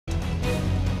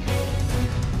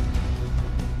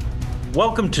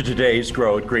Welcome to today's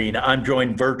Grow It Green. I'm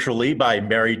joined virtually by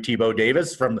Mary Thibault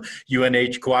Davis from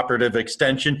UNH Cooperative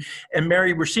Extension. And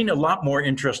Mary, we're seeing a lot more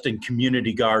interest in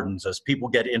community gardens as people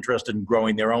get interested in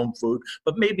growing their own food,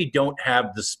 but maybe don't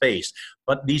have the space.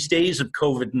 But these days of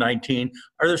COVID-19,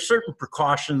 are there certain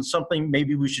precautions, something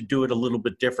maybe we should do it a little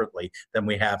bit differently than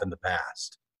we have in the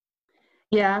past?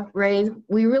 Yeah, Ray,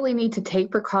 we really need to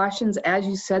take precautions. As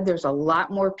you said, there's a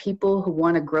lot more people who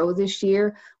want to grow this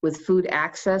year, with food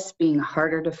access being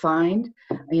harder to find.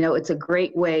 You know, it's a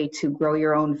great way to grow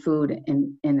your own food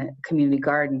in a community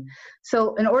garden.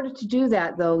 So in order to do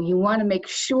that, though, you want to make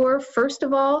sure, first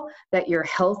of all, that you're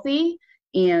healthy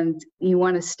and you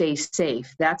want to stay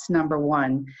safe. That's number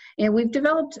one. And we've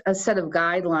developed a set of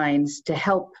guidelines to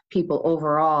help people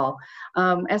overall.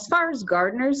 As far as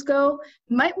gardeners go,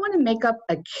 you might want to make up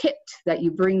a kit that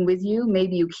you bring with you.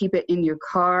 Maybe you keep it in your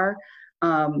car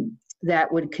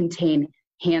that would contain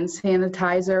hand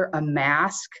sanitizer, a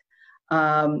mask,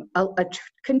 a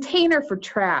container for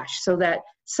trash so that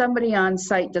somebody on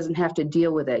site doesn't have to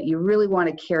deal with it. You really want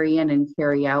to carry in and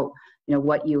carry out,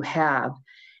 what you have.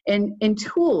 And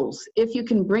tools, if you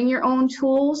can bring your own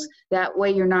tools, that way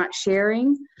you're not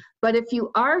sharing. But if you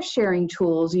are sharing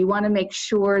tools, you want to make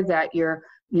sure that you're,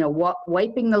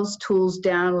 wiping those tools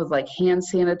down with like hand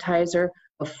sanitizer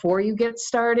before you get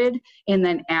started and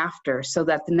then after, so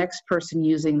that the next person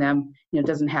using them,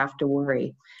 doesn't have to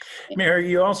worry. Mary,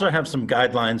 you also have some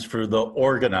guidelines for the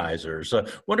organizers.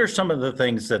 What are some of the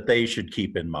things that they should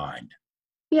keep in mind?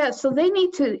 Yeah, so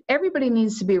everybody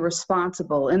needs to be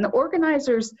responsible. And the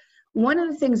organizers, one of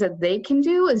the things that they can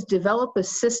do is develop a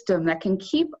system that can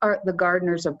keep the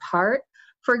gardeners apart.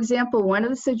 For example, one of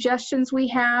the suggestions we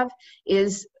have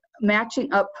is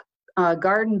matching up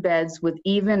garden beds with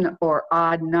even or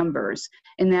odd numbers.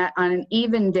 And that on an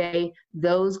even day,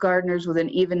 those gardeners with an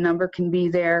even number can be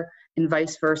there, and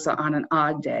vice versa on an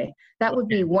odd day. That would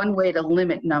be one way to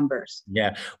limit numbers.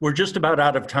 Yeah, we're just about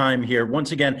out of time here.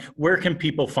 Once again, where can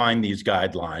people find these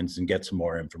guidelines and get some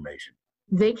more information?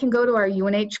 They can go to our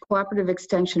UNH Cooperative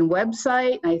Extension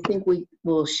website. I think we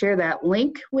will share that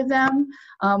link with them.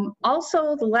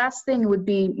 Also, the last thing would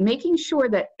be making sure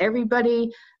that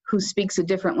everybody who speaks a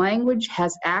different language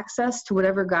has access to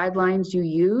whatever guidelines you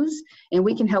use, and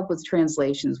we can help with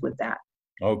translations with that.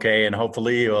 Okay, and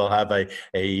hopefully you'll have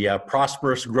a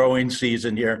prosperous growing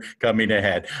season here coming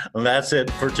ahead. And that's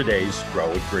it for today's Grow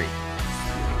It Green.